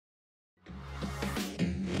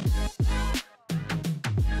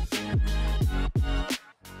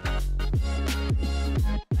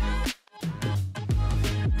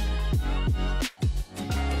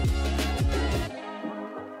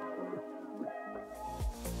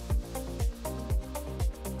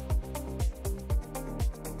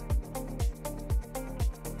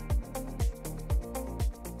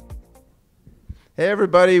Hey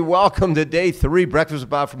everybody, welcome to day 3, Breakfast with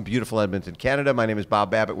Bob from beautiful Edmonton, Canada. My name is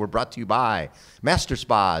Bob Babbitt. We're brought to you by Master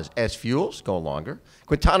Spas, SFuels, go longer,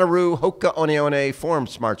 Quintana, HOKA, One, Form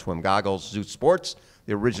Smart Swim Goggles, Zoot Sports,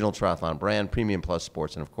 the original triathlon brand, Premium Plus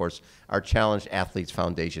Sports, and of course, our Challenged Athletes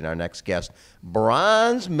Foundation. Our next guest,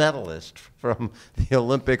 bronze medalist from the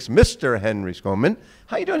Olympics, Mr. Henri Schoeman.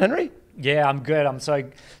 How you doing, Henry? Yeah, I'm good. I'm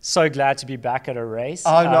so glad to be back at a race.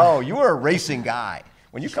 Oh, no, you were a racing guy.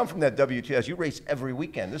 When you come from that WTS, you race every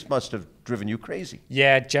weekend. This must have driven you crazy.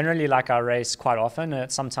 Yeah, generally, like, I race quite often.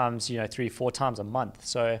 Sometimes, 3-4 times a month.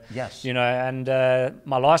 So, yes, and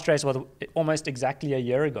my last race was almost exactly a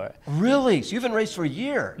year ago. Really? So you haven't raced for a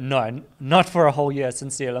year? No, not for a whole year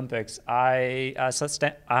since the Olympics. I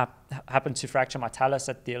happened to fracture my talus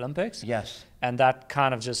at the Olympics. Yes. And that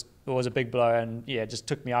kind of just was a big blow, and yeah, just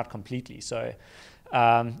took me out completely. So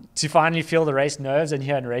to finally feel the race nerves and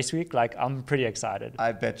here in race week, like, I'm pretty excited.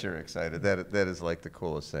 I bet you're excited. That is like the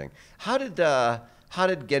coolest thing. How did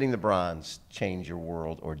getting the bronze change your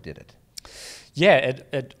world, or did it? Yeah,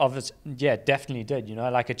 it obviously, yeah, definitely did.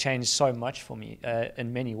 Like, it changed so much for me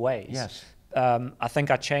in many ways. Yes. I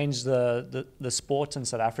think I changed the sport in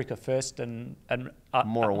South Africa first, and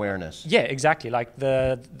more awareness. Yeah, exactly. Like,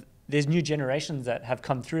 there's new generations that have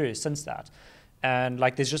come through since that. And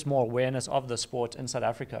like, there's just more awareness of the sport in South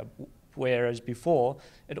Africa, whereas before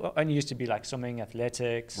it only used to be like swimming,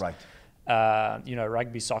 athletics, right?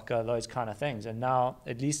 Rugby, soccer, those kind of things. And now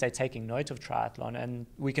at least they're taking note of triathlon, and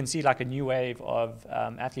we can see like a new wave of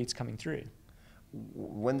athletes coming through.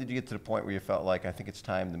 When did you get to the point where you felt like, I think it's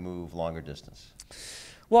time to move longer distance?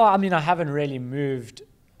 Well, I mean, I haven't really moved.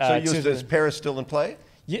 So is Paris still in play?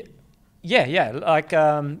 Yeah. Like,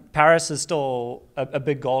 Paris is still a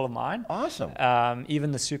big goal of mine. Awesome.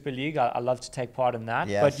 Even the Super League, I love to take part in that.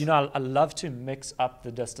 Yes. But, I love to mix up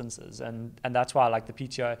the distances. And that's why I like the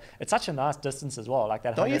PTO. It's such a nice distance as well. Like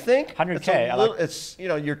that. Don't you think? 100K. It's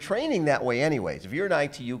you're training that way anyways. If you're an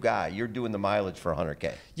ITU guy, you're doing the mileage for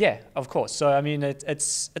 100K. Yeah, of course. So, I mean,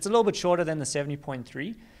 it's a little bit shorter than the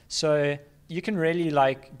 70.3. So you can really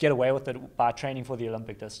like get away with it by training for the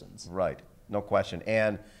Olympic distance. Right. No question.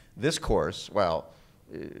 And this course, well,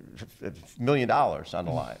 $1 million on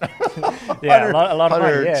the line. Yeah, a lot of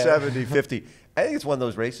money. 170, 50. I think it's one of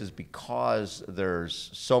those races because there's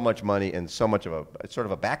so much money and so much of it's sort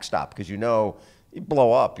of a backstop, because you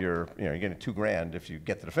blow up, you're getting $2,000 if you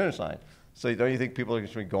get to the finish line. So don't you think people are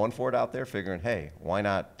going to be going for it out there, figuring, hey, why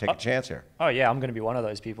not take a chance here? Oh yeah, I'm going to be one of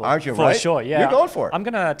those people. Aren't you? For right? sure. Yeah, you're going for it. I'm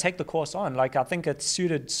going to take the course on. Like, I think it's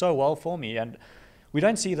suited so well for me, and we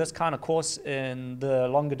don't see this kind of course in the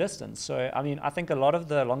longer distance. So, I mean, I think a lot of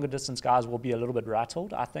the longer distance guys will be a little bit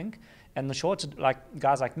rattled, I think. And the short, like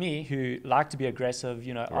guys like me who like to be aggressive,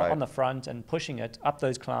 right, on the front and pushing it up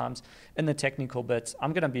those climbs in the technical bits,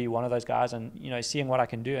 I'm going to be one of those guys and, seeing what I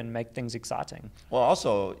can do and make things exciting. Well,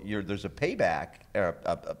 also, there's a payback.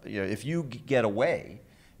 If you get away,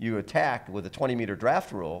 you attack with a 20-meter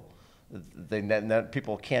draft rule, then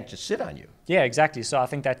people can't just sit on you. Yeah, exactly. So I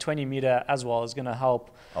think that 20-meter as well is going to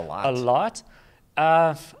help a lot.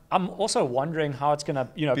 I'm also wondering how it's going to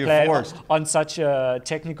play on such a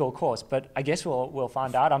technical course, but I guess we'll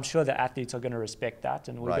find out. I'm sure the athletes are going to respect that,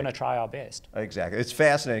 and we're going to try our best. Exactly. It's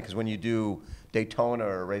fascinating because when you do Daytona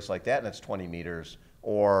or a race like that and it's 20 meters,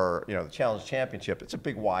 or the Challenge Championship, it's a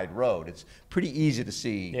big wide road. It's pretty easy to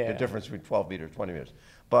see the difference between 12 meters, 20 meters.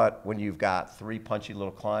 But when you've got 3 punchy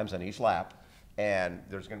little climbs on each lap, and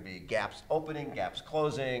there's going to be gaps opening, gaps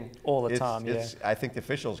closing all the time. I think the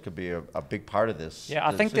officials could be a big part of this. Yeah,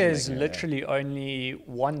 I think there's literally only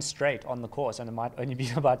one straight on the course, and it might only be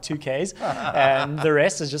about 2Ks, and the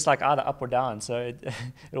rest is just like either up or down. So it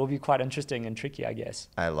will be quite interesting and tricky, I guess.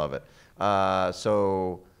 I love it.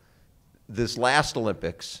 So this last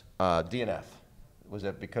Olympics, DNF. Was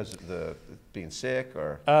that because of being sick,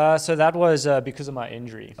 or? So that was because of my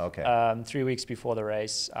injury. Okay. 3 weeks before the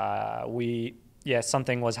race,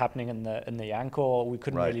 something was happening in the ankle. We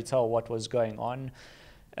couldn't really tell what was going on,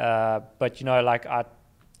 but like I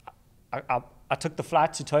took the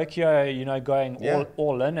flight to Tokyo, going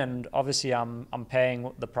all in, and obviously I'm paying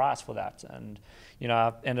the price for that, and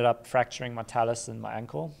I ended up fracturing my talus and my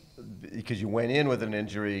ankle. Because you went in with an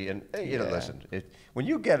injury, and listen, when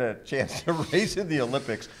you get a chance to race in the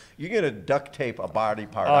Olympics, you're going to duct tape a body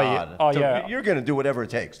part on. You're going to do whatever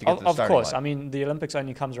it takes to get to the starting line. Of course. I mean, the Olympics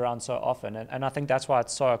only comes around so often, and I think that's why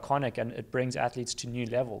it's so iconic, and it brings athletes to new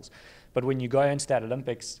levels. But when you go into that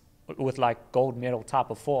Olympics with like gold medal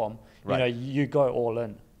type of form, you go all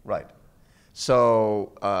in. Right.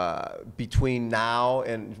 So between now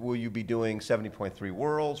and will you be doing 70.3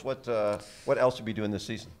 Worlds? What else will you be doing this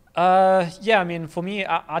season? Yeah, I mean, for me,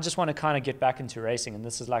 I just want to kind of get back into racing, and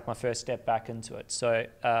this is like my first step back into it. So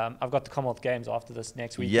I've got the Commonwealth Games after this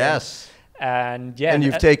next weekend. Yes. And yeah, and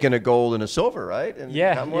you've taken a gold and a silver, right?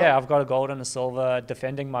 Yeah, I've got a gold and a silver,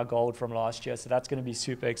 defending my gold from last year. So that's going to be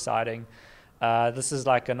super exciting. This is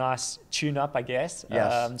like a nice tune-up, I guess.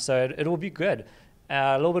 Yes. So it will be good.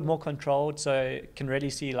 A little bit more controlled, so can really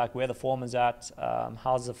see like where the form is at,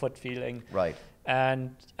 how's the foot feeling. Right.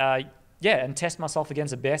 And and test myself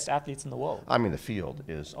against the best athletes in the world. I mean, the field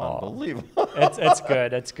is unbelievable. It's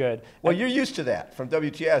good. It's good. Well, you're used to that from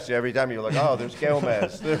WTS. Every time you're like, oh, there's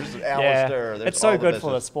Gomez, there's Alistair. There's it's so good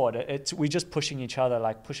for the sport. We're just pushing each other,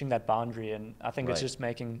 like pushing that boundary, and I think it's just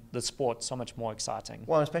making the sport so much more exciting.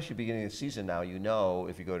 Well, especially beginning of the season now,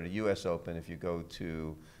 if you go to the U.S. Open, if you go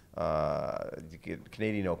to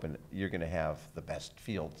Canadian Open, you're going to have the best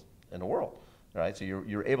field in the world. Right, so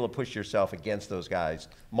you're able to push yourself against those guys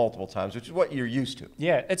multiple times, which is what you're used to.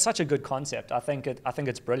 Yeah, it's such a good concept. I think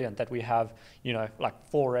it's brilliant that we have like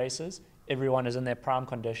 4 races. Everyone is in their prime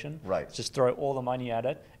condition. Right. Just throw all the money at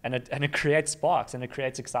it, and it creates sparks and it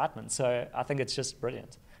creates excitement. So I think it's just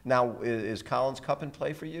brilliant. Now, is Collins Cup in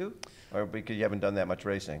play for you, or because you haven't done that much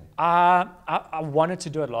racing? I wanted to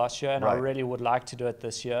do it last year, and I Right. really would like to do it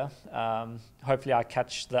this year. Hopefully, I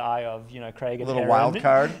catch the eye of Craig and A little Aaron. wild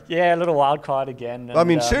card? Yeah, a little wild card again. Well, I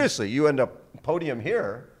mean, and, seriously, you end up podium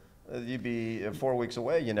here, you'd be 4 weeks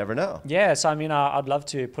away. You never know. Yeah, so I mean, I'd love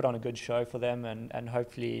to put on a good show for them, and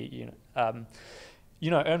hopefully,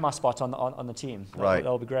 earn my spot on the team. Right.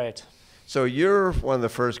 That'll be great. So you're one of the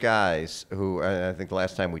first guys who, I think the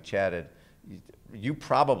last time we chatted, you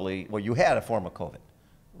had a form of COVID,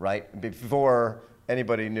 right? Before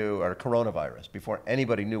anybody knew, or coronavirus, before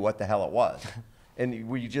anybody knew what the hell it was. And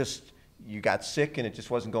you got sick and it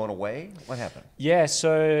just wasn't going away? What happened? Yeah,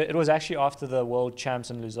 so it was actually after the World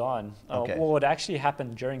Champs in Lausanne. Okay. Well, it actually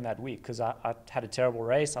happened during that week because I had a terrible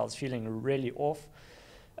race. I was feeling really off.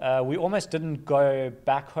 We almost didn't go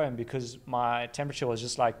back home because my temperature was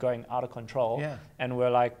just like going out of control. Yeah. And we're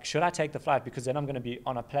like, should I take the flight? Because then I'm going to be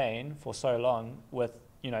on a plane for so long with,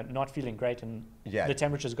 not feeling great and the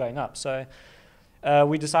temperature's going up. So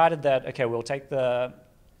we decided that, okay, we'll take the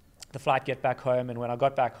flight, get back home. And when I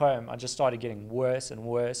got back home, I just started getting worse and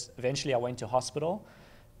worse. Eventually I went to hospital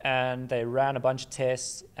and they ran a bunch of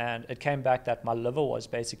tests and it came back that my liver was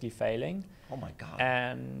basically failing. Oh my God.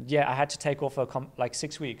 And yeah, I had to take off like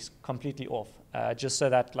 6 weeks completely off, just so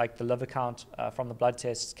that like the liver count from the blood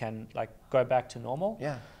tests can like go back to normal.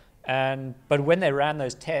 Yeah. But when they ran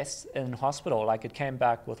those tests in hospital, like it came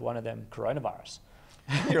back with one of them coronavirus.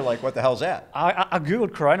 You're like, what the hell's that? I Googled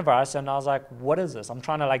coronavirus and I was like, what is this? I'm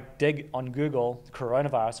trying to like dig on Google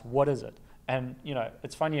coronavirus. What is it? And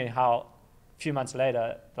it's funny how a few months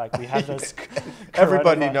later, like we have this.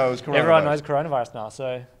 Everybody knows coronavirus. Everyone knows coronavirus now.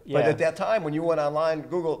 So yeah. But at that time, when you went online,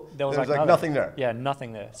 Google, there was like nothing there. Yeah,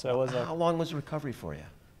 nothing there. So it was. How long was the recovery for you?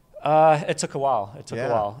 It took a while.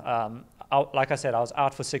 Like I said, I was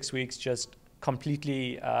out for 6 weeks, just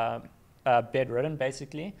completely bedridden,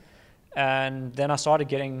 basically. And then I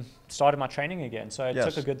started my training again. So it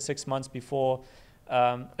took a good 6 months before.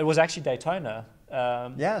 It was actually Daytona.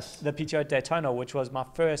 The PTO Daytona, which was my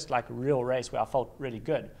first like real race where I felt really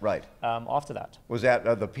good. Right. After that. Was that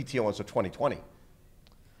the PTO was 2020?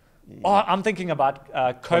 Oh, I'm thinking about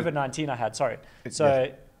COVID-19 I had, sorry.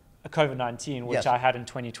 So COVID-19, which I had in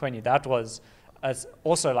 2020, that was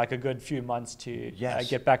also like a good few months to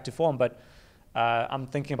get back to form. But I'm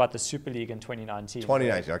thinking about the Super League in 2019.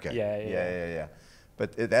 2019, okay. Yeah.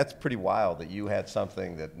 But that's pretty wild that you had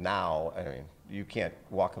something that now, I mean, you can't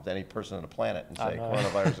walk up to any person on the planet and say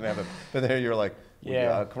coronavirus and have it. But there you're like,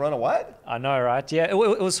 corona what? I know, right? Yeah, it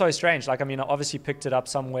was so strange. Like, I mean, I obviously picked it up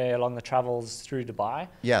somewhere along the travels through Dubai.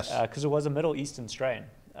 Yes. Because it was a Middle Eastern strain.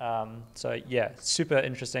 So yeah, super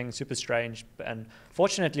interesting, super strange. And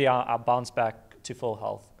fortunately, I bounced back to full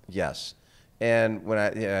health. Yes. And when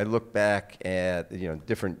I look back at,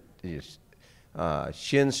 different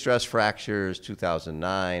shin stress fractures,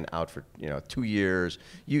 2009, out for 2 years.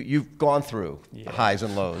 You've gone through highs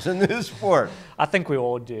and lows in this sport. I think we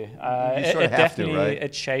all do. It definitely, right?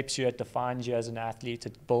 It shapes you, it defines you as an athlete,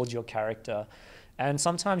 it builds your character. And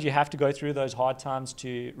sometimes you have to go through those hard times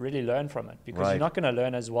to really learn from it, because you're not going to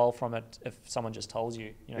learn as well from it if someone just tells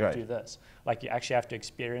you, do this. Like, you actually have to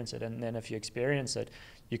experience it, and then if you experience it,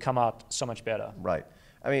 you come out so much better. Right.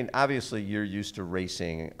 I mean, obviously, you're used to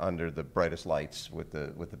racing under the brightest lights with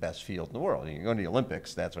the best field in the world. You go to the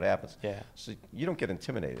Olympics, that's what happens. Yeah. So you don't get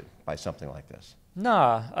intimidated by something like this.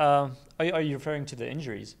 No, are you referring to the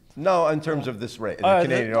injuries? No, in terms of this race, the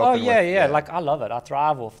Canadian Open. Oh yeah. Like I love it. I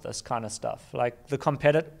thrive off this kind of stuff. Like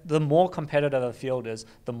the more competitive the field is,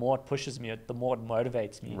 the more it pushes me, the more it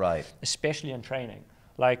motivates me. Right. Especially in training.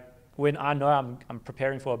 Like when I know I'm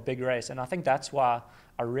preparing for a big race, and I think that's why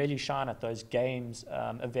I really shine at those games,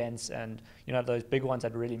 events, and those big ones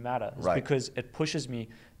that really matter. It's because it pushes me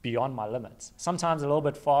beyond my limits. Sometimes a little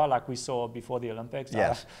bit far, like we saw before the Olympics.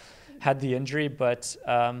 Yes. I had the injury, but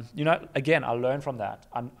again, I learned from that.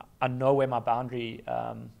 I know where my boundary,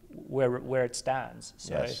 where it stands.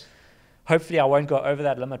 So hopefully I won't go over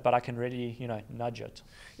that limit, but I can really, nudge it.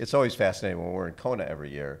 It's always fascinating when we're in Kona every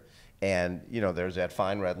year, and there's that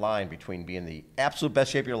fine red line between being the absolute best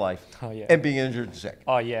shape of your life and being injured and sick.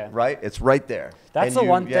 Oh yeah. Right? It's right there. That's the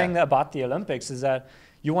one thing about the Olympics is that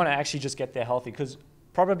you want to actually just get there healthy, because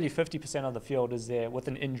probably 50% of the field is there with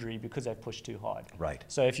an injury because they've pushed too hard. Right.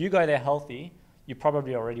 So if you go there healthy, you're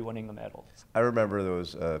probably already winning the medals. I remember there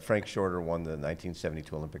was Frank Shorter won the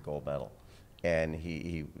 1972 Olympic gold medal. And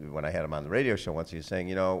he when I had him on the radio show once, he was saying,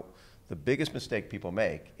 the biggest mistake people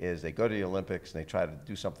make is they go to the Olympics and they try to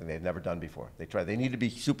do something they've never done before. They need to be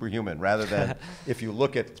superhuman rather than, if you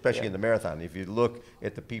look at, especially in the marathon, if you look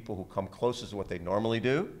at the people who come closest to what they normally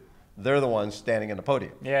do, they're the ones standing in the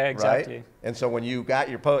podium. Yeah, exactly. Right? And so when you got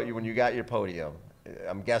your podium,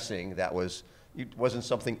 I'm guessing that wasn't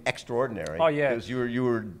something extraordinary. Oh yeah. Because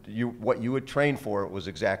what you had trained for was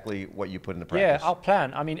exactly what you put into practice. Yeah, our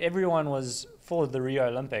plan. I mean, everyone was for the Rio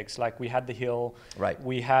Olympics. Like we had the hill. Right.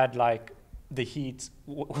 We had like the heat.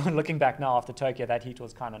 Looking back now after Tokyo, that heat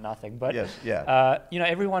was kind of nothing. But yes, yeah.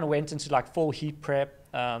 Everyone went into like full heat prep,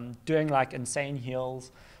 doing like insane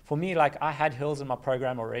hills. For me, like I had hills in my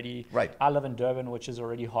program already. Right. I live in Durban, which is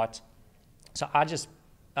already hot. So I just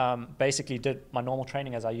basically did my normal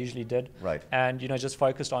training as I usually did. Right. And, just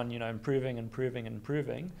focused on,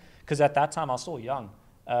 improving. Because at that time I was still young,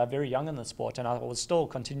 very young in the sport, and I was still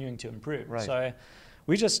continuing to improve. Right. So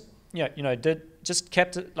we just,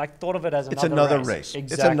 kept it, like thought of it as another race.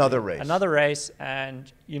 Exactly. It's another race. Another race,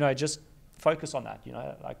 and, just focus on that,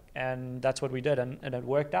 and that's what we did, and it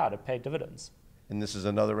worked out. It paid dividends. And this is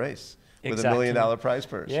another race with $1 million prize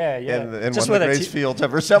purse. Yeah. And one of the greatest fields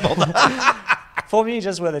ever assembled. For me,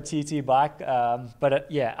 just with a TT bike,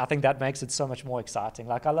 but I think that makes it so much more exciting.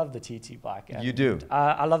 Like I love the TT bike. And you do.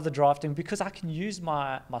 I love the drafting because I can use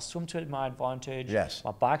my swim to my advantage, yes.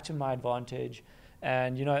 my bike to my advantage,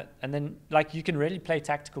 and and then like you can really play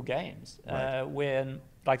tactical games. Right. When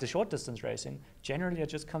like the short distance racing, generally it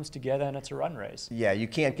just comes together and it's a run race. Yeah, you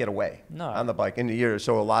can't get away on the bike in the year.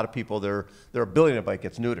 So a lot of people, their ability to bike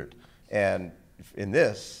gets neutered, and in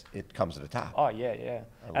this, it comes to the top. Oh yeah.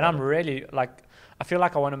 And I'm really like, I feel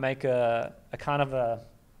like I want to make a kind of a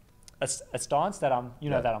stance that I'm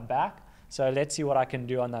that I'm back. So let's see what I can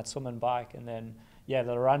do on that swim and bike, and then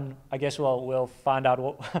the run. I guess we'll find out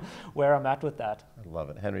where I'm at with that. I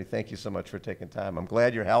love it, Henry. Thank you so much for taking time. I'm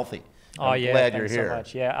glad you're healthy. I'm glad you're here. So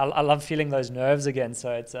much. Yeah, I love feeling those nerves again.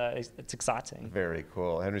 So it's exciting. Very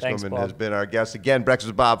cool. Henri Thanks, Schoeman Bob. has been our guest again. Breakfast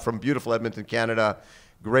with Bob from beautiful Edmonton, Canada.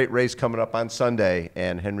 Great race coming up on Sunday,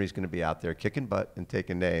 and Henry's going to be out there kicking butt and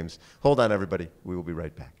taking names. Hold on, everybody. We will be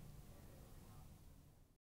right back.